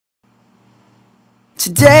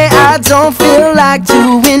Today I don't feel like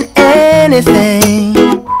doing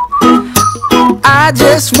anything. I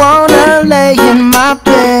just wanna lay in my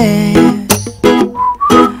bed.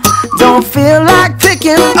 Don't feel like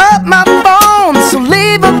picking up my phone, so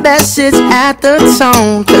leave a message at the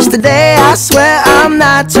tone. Cause today I swear I'm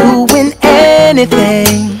not doing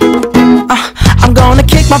anything. I'm gonna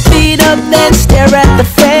kick my feet up, then stare at the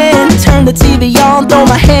fan. Turn the TV on, throw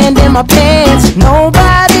my hand in my pants.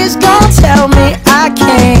 Nobody's gonna tell me I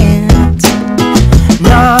can't.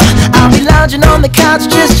 Nah, I'll be lounging on the couch,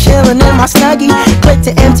 just chilling in my Snuggie. Click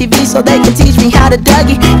to MTV so they can teach me how to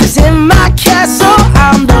Dougie. Cause in my castle,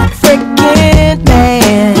 I'm the freaking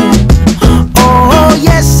man. Oh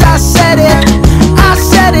yes, I said it, I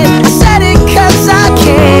said it, I said it cause I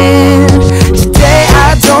can. Today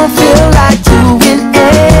I don't feel like doing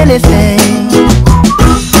anything.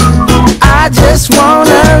 I just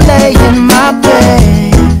wanna lay in my bed.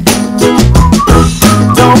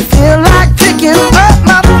 Don't feel like picking up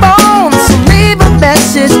my phone, so leave a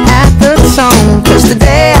message at the tone. Cause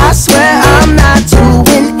today I swear I'm not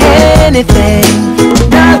doing anything.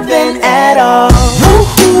 Nothing at all.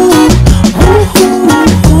 Woo-hoo,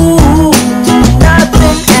 woo-hoo,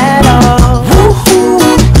 nothing at all. Woo-hoo,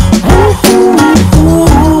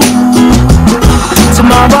 woo-hoo.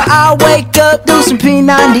 Tomorrow I'll wake up, do some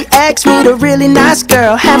P90X, meet a really nice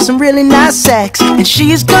girl, have some really nice sex, and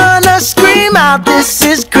she's gonna scream out, "This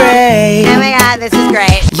is great." Oh my god, this is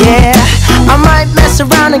great. Yeah, I might mess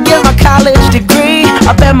around and get my college degree.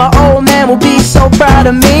 I bet my old man will be so proud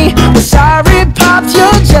of me. But sorry, Pops,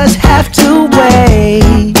 you'll just have to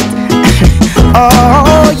wait.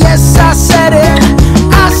 Oh, yes, I said it,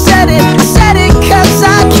 I said it, I said it cause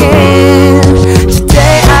I can.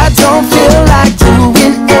 Today I don't feel like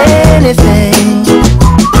doing anything.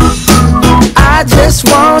 I just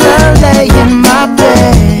wanna lay in my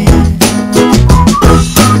bed.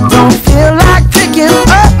 Don't feel like picking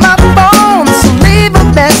up my phone, so leave a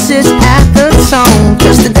message at the tone.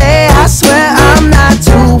 Cause today I swear I'm not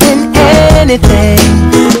doing anything.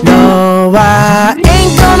 No, I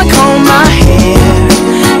ain't gonna comb my hair,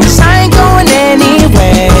 cause I ain't going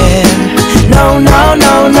anywhere. No, no,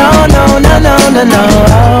 no, no, no, no, no, no, no.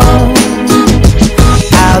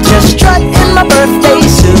 I'll just strut in my birthday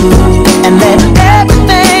suit and let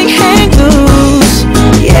everything hang loose.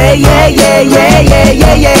 Yeah, yeah, yeah, yeah, yeah,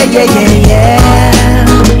 yeah, yeah, yeah, yeah, yeah.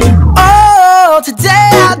 Oh, today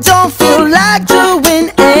I don't feel like doing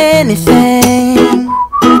anything.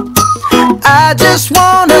 I just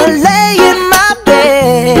wanna lay in my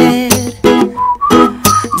bed.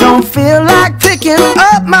 Don't feel like picking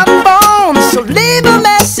up my phone, so leave a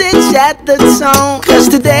message at the tone. Cause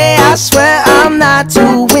today I swear I'm not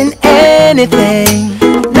doing anything.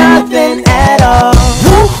 Nothing at all.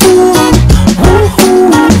 Woo-hoo,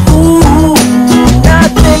 woo-hoo,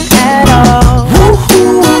 nothing at all.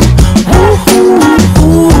 Woo-hoo,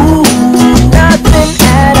 woo-hoo, nothing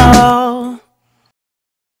at all.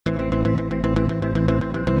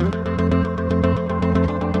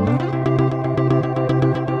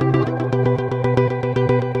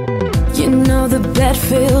 You know the bed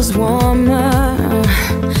feels warmer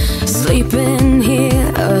sleeping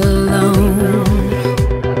here alone.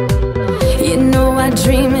 You know I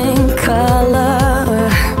dream in color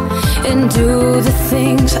and do the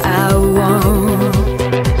things I want.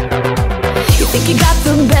 You think you got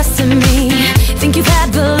the best of me, think you've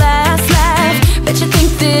had the last laugh, bet you think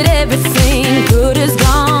that everything good is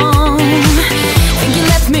gone. Think you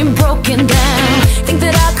left me broken down, think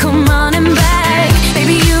that I'll come running back.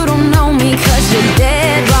 Baby, you don't know me cause you're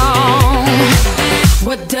dead wrong.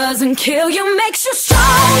 What doesn't kill you makes you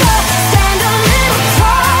stronger. Stand a little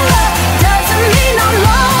taller. Doesn't mean I'm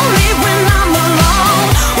lonely when I'm alone.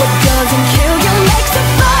 What doesn't kill you makes a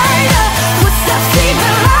fighter. Footsteps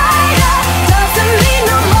even lighter. Doesn't mean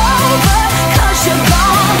I'm over cause you're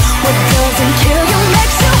gone. What doesn't kill you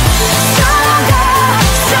makes you stronger,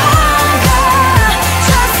 stronger.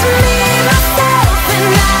 Just me, myself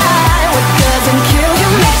and I. What doesn't kill you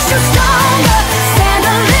makes you stronger. Stand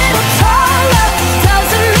a little taller.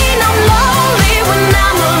 Doesn't mean I'm lonely when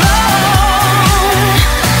I'm alone.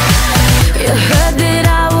 You heard that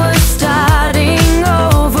I was starting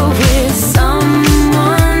over with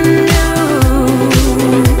someone new.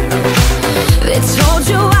 They told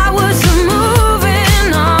you I was moving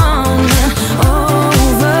on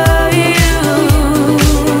over you.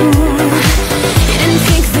 You didn't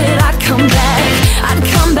think that I'd come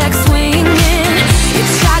back swinging. You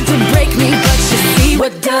tried to break me, but you see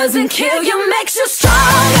what doesn't kill you makes you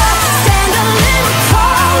stronger. Stand a little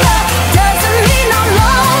taller. Doesn't mean I'm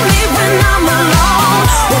lonely when I'm alone.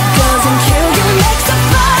 What doesn't kill you makes a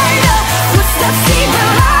fighter. Footsteps even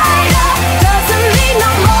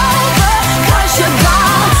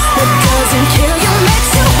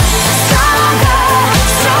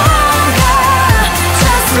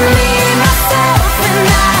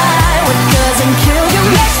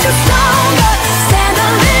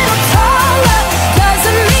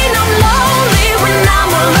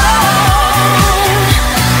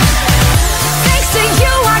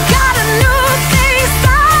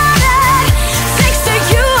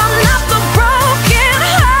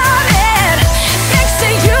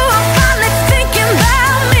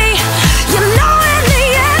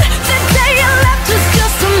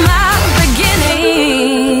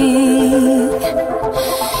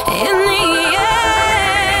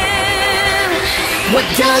What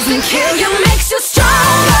doesn't kill you makes you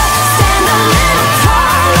stronger. Stand a little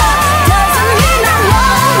taller. Doesn't mean I'm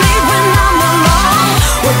lonely when I'm alone.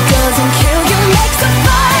 What doesn't kill you makes a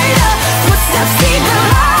fighter. Footsteps even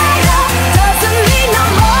lighter. Doesn't mean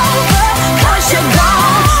I'm over, 'cause you're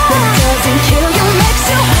gone. What doesn't kill you makes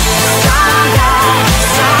you stronger,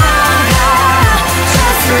 stronger.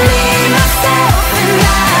 Just me, myself, and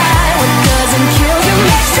I. What doesn't kill you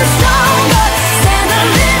makes you stronger. Stand a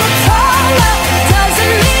little taller.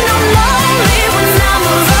 Doesn't mean I'm lonely when I'm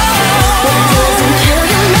alone. What doesn't kill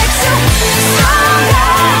you makes you stronger,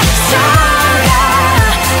 stronger.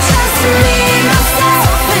 Just me, myself,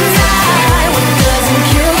 and I. What doesn't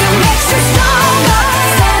kill you makes you stronger.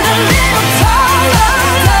 Stand a little taller.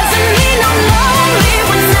 Doesn't mean I'm lonely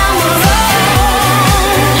when I'm alone.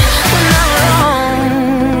 When I'm alone.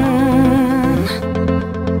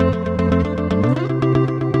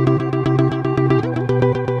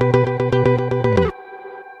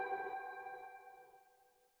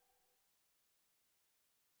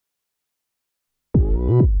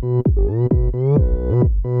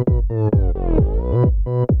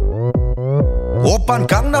 오빤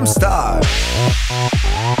강남스타일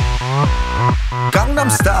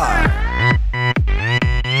강남스타일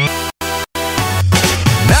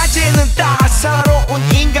낮에는 따사로운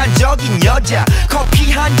인간적인 여자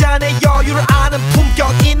커피 한 잔에 여유를 아는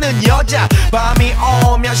품격 있는 여자 밤이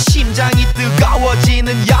오면 심장이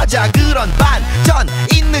뜨거워지는 여자 그런 반전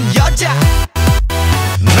있는 여자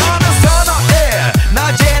너는 선어해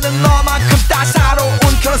낮에는 너만큼 따사로운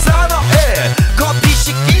그런 선어해 커피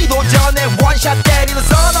식기도 전에 원샷 때리는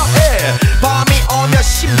선어해 밤이 오면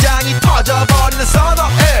심장이 터져버리는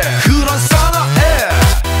선어해 그런 선어해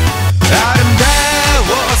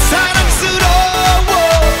아름다워 사랑스러워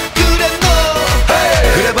그래 너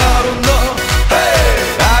hey. 그래 바로 너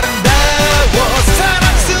hey. 아름다워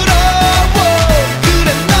사랑스러워 그래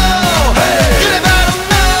너 hey. 그래 바로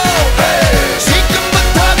너 hey.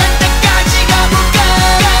 지금부터 갈 때까지 가볼까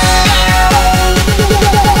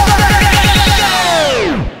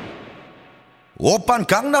오빤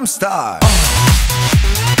강남스타일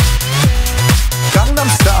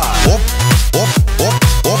강남스타일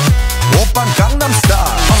오빤 강남스타일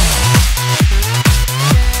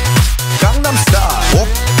강남스타일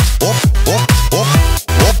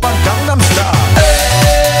오빤 강남스타일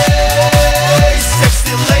에이 섹시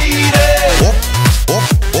레이디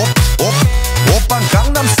오빤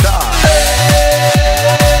강남스타일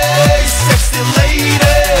에이 섹시 레이디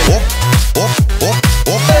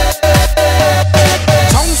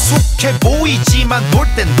정숙해 보이지만 놀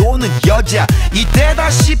땐 노는 여자 이때다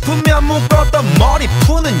싶으면 묶었던 머리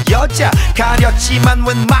푸는 여자 가렸지만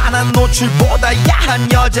웬만한 노출보다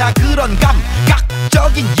야한 여자 그런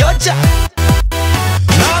감각적인 여자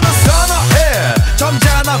나는 선어해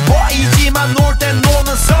점잖아 보이지만 놀 땐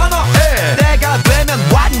노는 선어해 내가 되면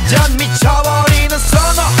완전 미쳐버리는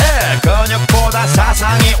선어해 근육보다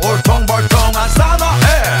사상이 울퉁불퉁한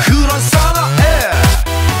선어해 그런 선어해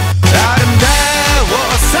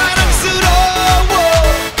아름다워 사랑스러워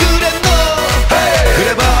그래 너 hey.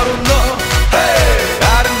 그래 바로 너 hey.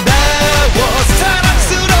 아름다워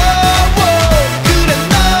사랑스러워 그래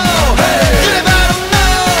너 hey. 그래 바로 너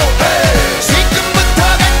hey. 지금부터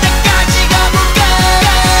갈 때까지 가볼까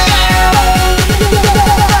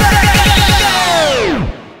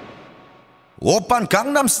오빤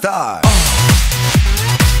강남스타일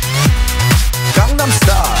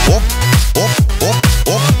강남스타일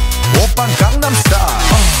오빤 강남스타일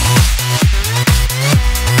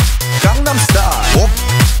강남스타일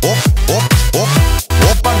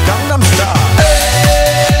오빤 강남스타일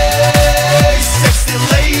에이 섹시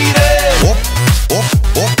레이디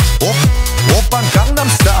오빤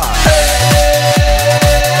강남스타일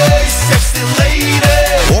에이 섹시 레이디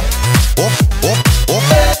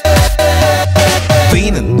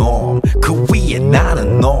뛰는 놈 그 위에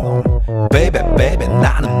나는 놈 베이베 베이베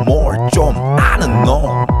나는 뭘 좀 아는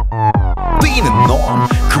놈 뛰는 놈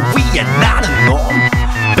그 위에 나는 놈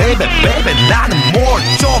베이베 베이베 나는 뭘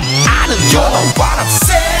좀 아는 놈 You know what I'm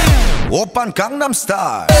saying 오빤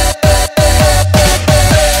강남스타일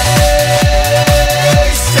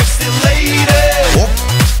에이 섹시 레이디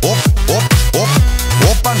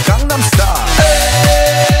오빤 강남스타일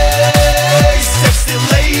에이 섹시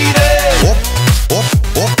레이디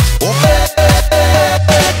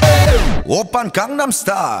오빤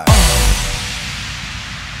강남스타일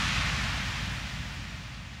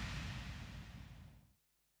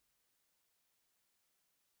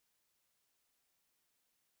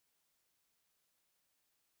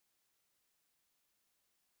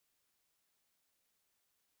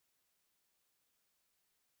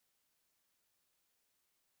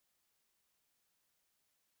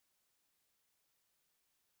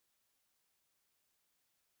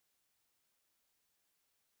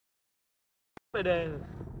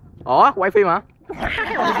Ủa quay phim hả?